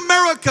 Awaken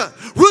America.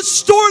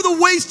 Restore the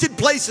wasted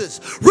places.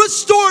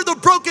 Restore the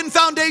broken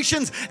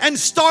foundations, and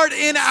start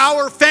in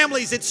our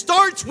families. It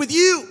starts with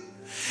you.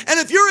 And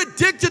if you're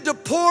addicted to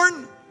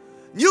porn,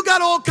 you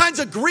got all kinds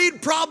of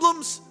greed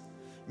problems,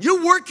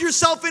 you work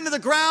yourself into the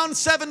ground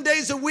 7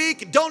 days a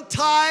week, don't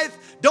tithe,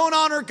 don't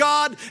honor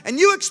God, and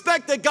you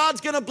expect that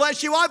God's going to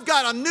bless you, I've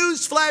got a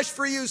news flash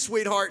for you,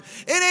 sweetheart.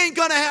 It ain't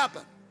going to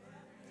happen.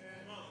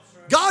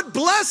 God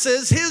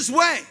blesses his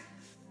way.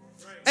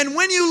 And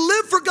when you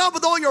live for God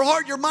with all your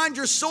heart, your mind,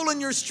 your soul,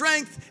 and your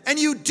strength, and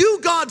you do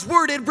God's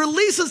word, it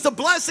releases the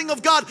blessing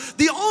of God.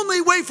 The only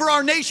way for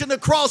our nation to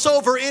cross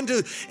over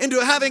into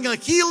having a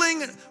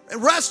healing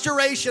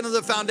restoration of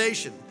the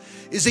foundation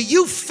is that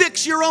you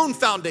fix your own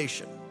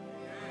foundation.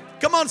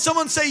 Come on,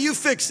 someone say you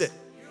fix it.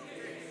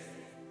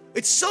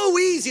 It's so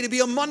easy to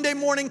be a Monday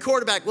morning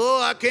quarterback. Well,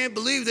 I can't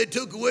believe they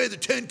took away the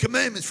 10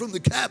 Commandments from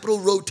the Capitol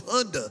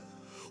Rotunda.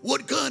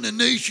 What kind of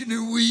nation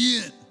are we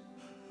in?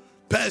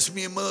 Pass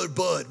me a mud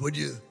bud, would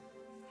you?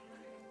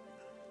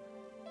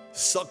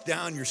 Suck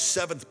down your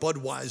 7th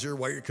Budweiser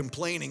while you're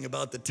complaining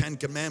about the 10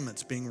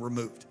 Commandments being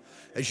removed.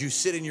 As you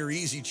sit in your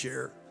easy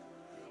chair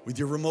with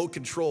your remote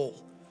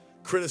control,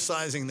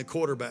 criticizing the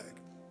quarterback.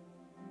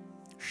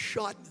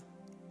 Shut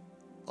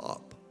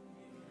up.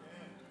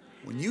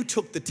 When you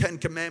took the 10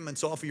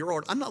 Commandments off of your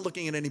heart, I'm not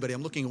looking at anybody,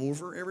 I'm looking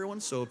over everyone.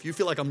 So if you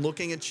feel like I'm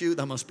looking at you,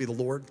 that must be the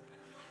Lord.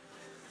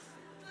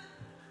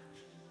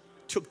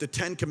 Took the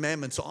 10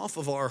 Commandments off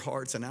of our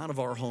hearts and out of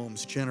our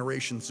homes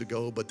generations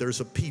ago, but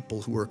there's a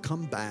people who are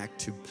come back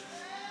to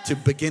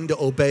begin to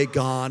obey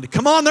God.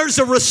 Come on, there's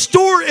a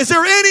restore. Is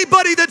there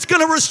anybody that's going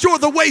to restore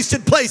the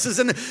wasted places?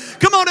 And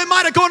come on, it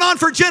might have gone on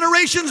for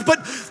generations, but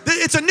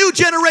it's a new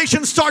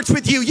generation starts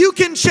with you. You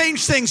can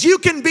change things. You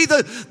can be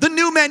the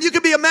new man. You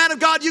can be a man of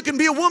God. You can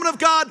be a woman of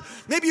God.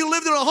 Maybe you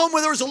lived in a home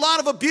where there was a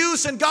lot of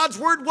abuse and God's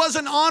word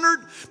wasn't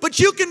honored, but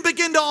you can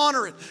begin to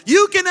honor it.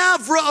 You can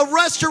have a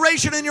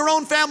restoration in your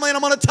own family, and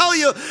I'm going to tell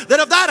you that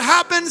if that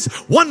happens,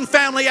 one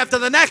family after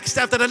the next,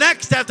 after the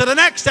next, after the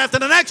next, after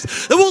the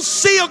next, that we'll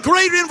see a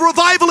great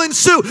revival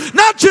ensue,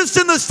 not just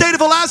in the state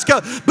of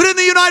Alaska, but in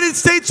the United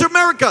States of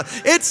America.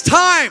 It's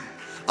time.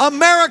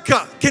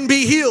 America can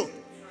be healed.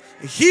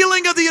 The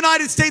healing of the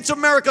United States of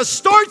America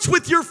starts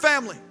with your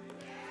family.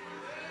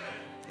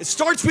 It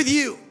starts with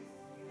you.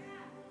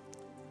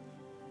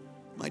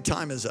 My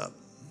time is up.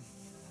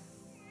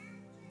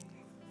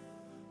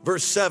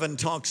 Verse 7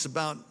 talks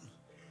about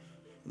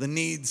the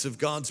needs of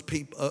God's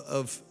people,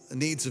 of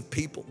needs of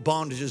people.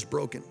 Bondage is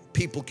broken.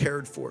 People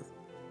cared for.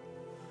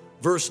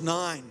 Verse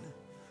 9.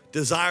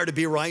 Desire to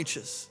be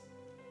righteous.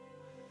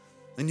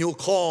 And you'll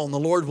call and the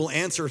Lord will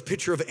answer. A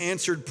picture of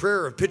answered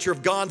prayer, a picture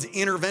of God's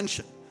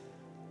intervention.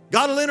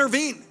 God will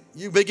intervene.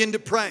 You begin to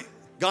pray.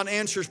 God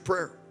answers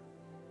prayer.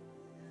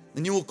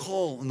 And you will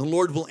call and the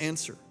Lord will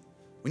answer.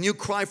 When you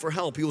cry for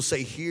help, he will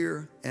say,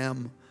 "Here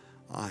am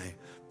I."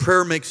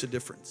 Prayer makes a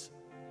difference.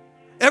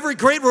 Every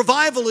great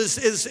revival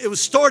it was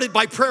started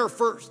by prayer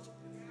first.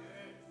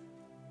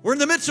 We're in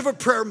the midst of a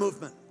prayer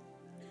movement.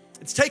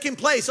 It's taking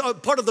place.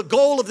 Part of the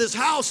goal of this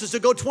house is to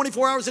go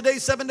 24 hours a day,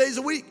 7 days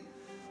a week.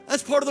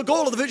 That's part of the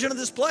goal of the vision of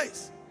this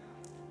place.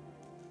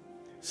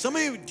 Some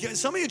of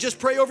you just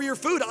pray over your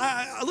food.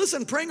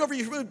 Listen, praying over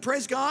your food,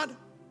 praise God.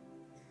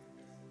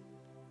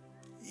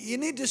 You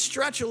need to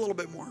stretch a little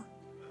bit more.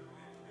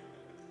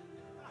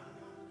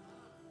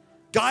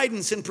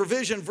 Guidance and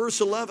provision, verse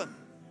 11.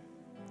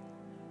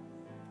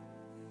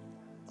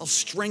 I'll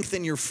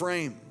strengthen your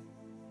frame.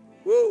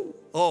 Woo.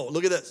 Oh,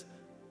 look at this.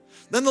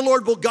 Then the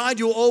Lord will guide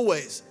you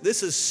always.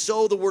 This is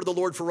so the word of the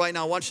Lord for right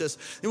now. Watch this.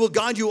 He will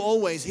guide you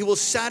always. He will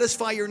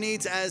satisfy your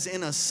needs as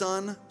in a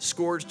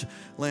sun-scorched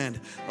land.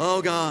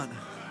 Oh, God.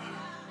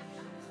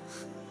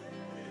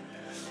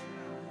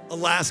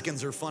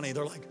 Alaskans are funny.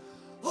 They're like,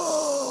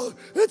 oh,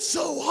 it's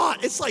so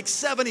hot. It's like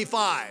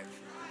 75.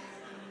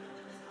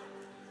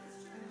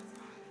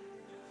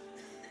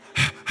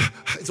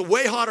 It's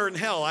way hotter than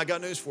hell. I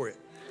got news for you.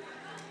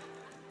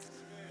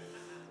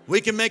 We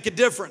can make a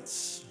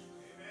difference.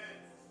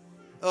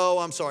 Oh,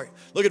 I'm sorry.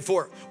 Look at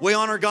 4. We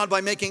honor God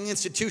by making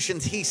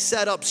institutions he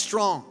set up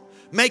strong.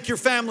 Make your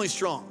family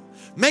strong.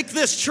 Make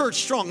this church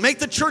strong. Make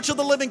the church of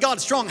the living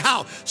God strong.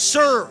 How?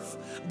 Serve.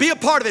 Be a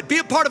part of it. Be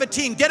a part of a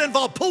team. Get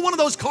involved. Pull one of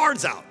those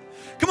cards out.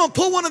 Come on,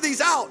 pull one of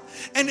these out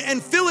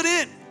and fill it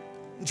in.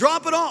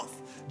 Drop it off.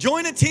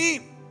 Join a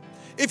team.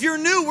 If you're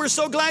new, we're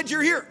so glad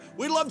you're here.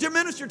 We'd love to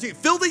minister to you.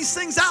 Fill these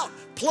things out.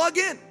 Plug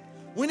in.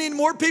 We need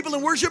more people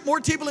in worship,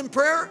 more people in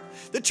prayer.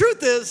 The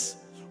truth is,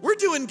 we're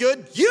doing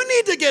good. You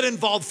need to get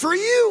involved for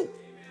you.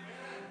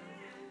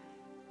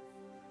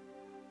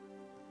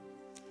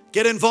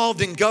 Get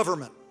involved in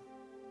government.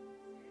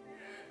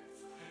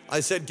 I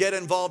said get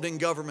involved in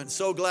government.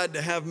 So glad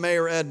to have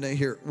Mayor Edna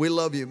here. We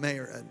love you,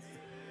 Mayor Edna.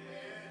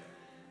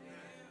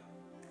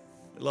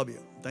 We love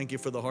you. Thank you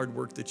for the hard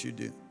work that you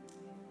do.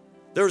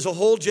 There's a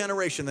whole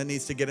generation that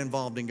needs to get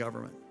involved in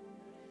government.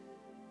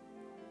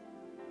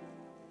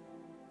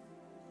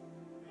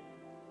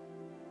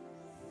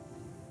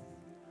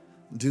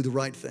 Do the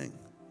right thing.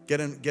 Get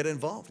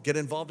involved. Get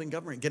involved in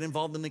government. Get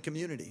involved in the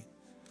community.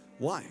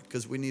 Why?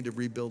 Because we need to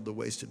rebuild the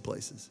wasted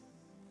places.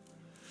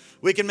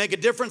 We can make a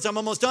difference. I'm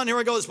almost done. Here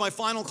I go. It's my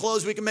final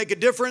close. We can make a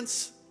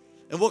difference.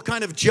 And what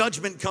kind of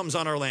judgment comes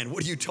on our land?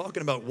 What are you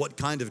talking about? What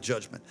kind of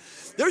judgment?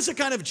 There's a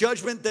kind of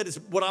judgment that is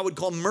what I would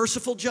call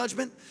merciful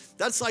judgment.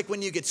 That's like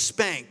when you get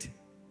spanked.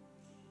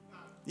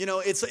 You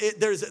know,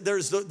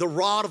 there's the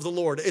rod of the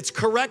Lord. It's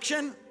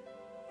correction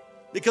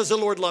because the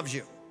Lord loves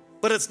you.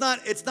 But it's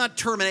not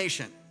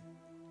termination.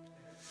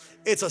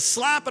 It's a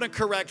slap and a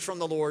correct from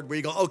the Lord where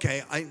you go,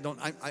 okay,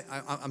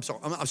 I'm sorry.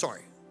 I'm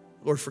sorry.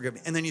 Lord, forgive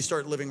me. And then you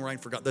start living right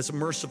for God. That's a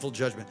merciful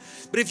judgment.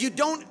 But if you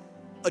don't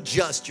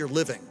adjust your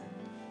living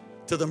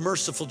to the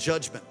merciful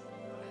judgment,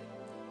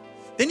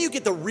 then you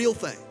get the real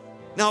thing.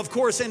 Now, of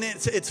course, in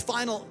its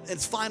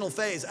final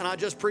phase, and I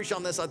just preached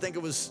on this, I think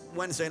it was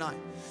Wednesday night.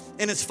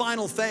 In its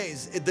final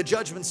phase, the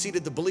judgment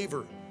seated the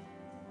believer.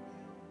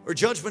 Or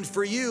judgment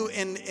for you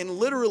in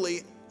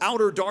literally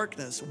outer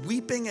darkness,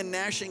 weeping and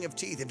gnashing of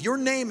teeth. If your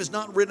name is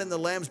not written in the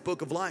Lamb's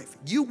book of life,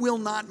 you will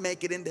not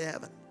make it into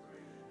heaven.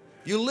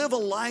 You live a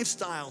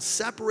lifestyle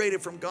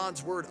separated from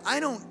God's word. I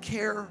don't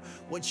care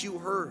what you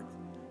heard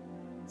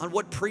on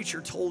what preacher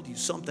told you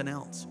something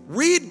else.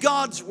 Read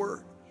God's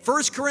word.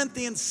 1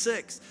 Corinthians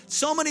 6,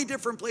 so many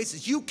different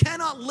places. You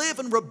cannot live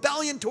in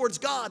rebellion towards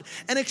God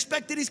and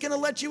expect that he's going to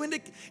let you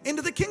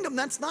into the kingdom.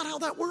 That's not how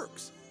that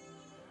works.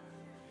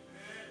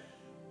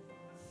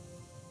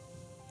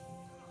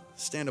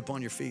 Stand up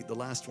on your feet. The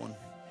last one.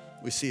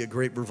 We see a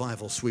great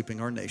revival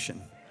sweeping our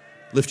nation.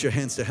 Lift your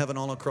hands to heaven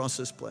all across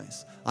this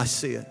place. I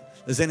see it.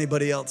 Does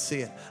anybody else see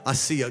it? I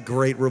see a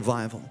great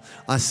revival.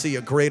 I see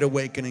a great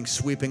awakening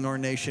sweeping our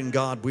nation.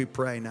 God, we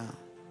pray now.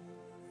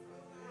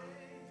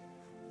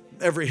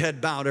 Every head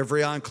bowed,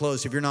 every eye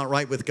closed. If you're not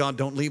right with God,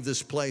 don't leave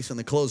this place in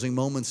the closing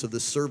moments of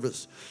this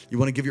service. You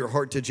want to give your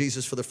heart to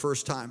Jesus for the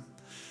first time.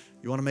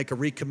 You want to make a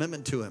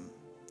recommitment to him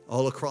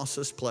all across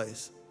this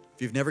place.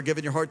 If you've never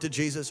given your heart to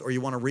Jesus or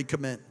you want to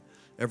recommit,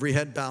 every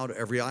head bowed,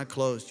 every eye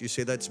closed, you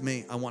say, that's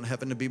me. I want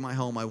heaven to be my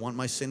home. I want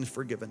my sins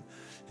forgiven.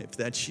 If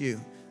that's you,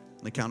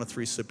 on the count of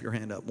 3, slip your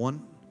hand up.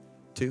 1,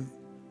 2,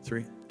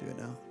 3. Do it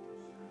now.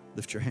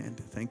 Lift your hand.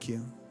 Thank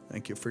you.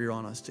 Thank you for your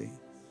honesty.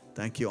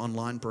 Thank you.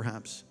 Online,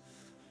 perhaps.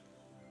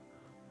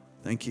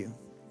 Thank you.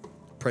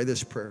 Pray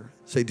this prayer.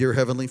 Say, dear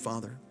Heavenly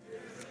Father,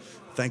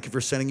 thank you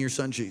for sending your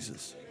son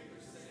Jesus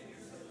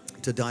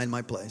to die in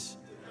my place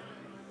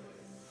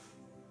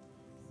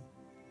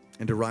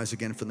and to rise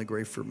again from the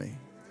grave for me.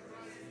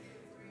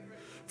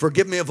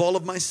 Forgive me of all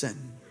of my sin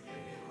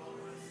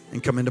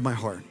and come into my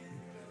heart.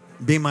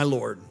 Be my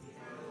Lord.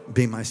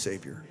 Be my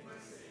Savior.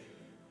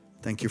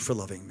 Thank you for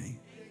loving me.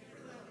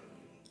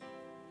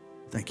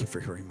 Thank you for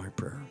hearing my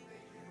prayer.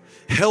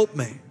 Help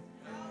me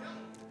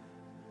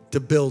to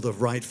build a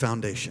right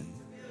foundation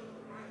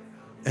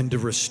and to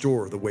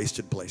restore the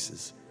wasted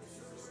places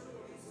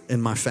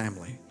in my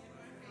family,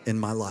 in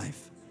my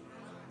life,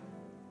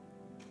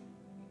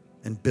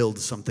 and build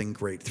something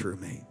great through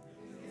me.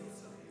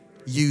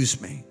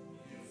 Use me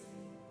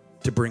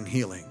to bring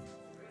healing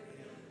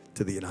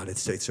to the United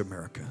States of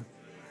America,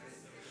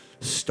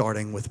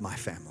 starting with my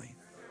family.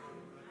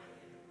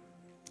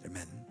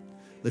 Amen.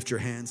 Lift your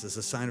hands as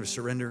a sign of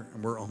surrender,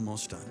 and we're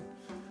almost done.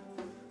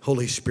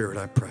 Holy Spirit,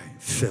 I pray,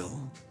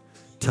 fill,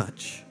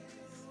 touch,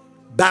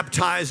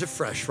 baptize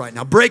afresh right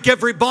now. Break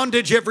every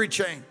bondage, every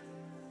chain.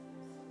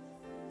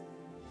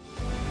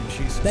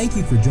 Thank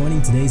you for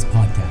joining today's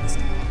podcast.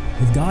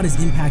 If God is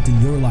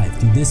impacting your life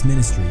through this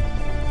ministry,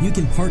 you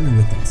can partner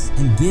with us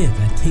and give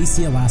at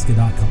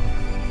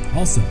kcalaska.com.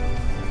 Also,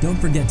 don't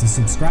forget to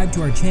subscribe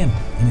to our channel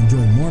and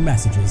enjoy more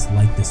messages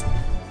like this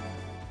one.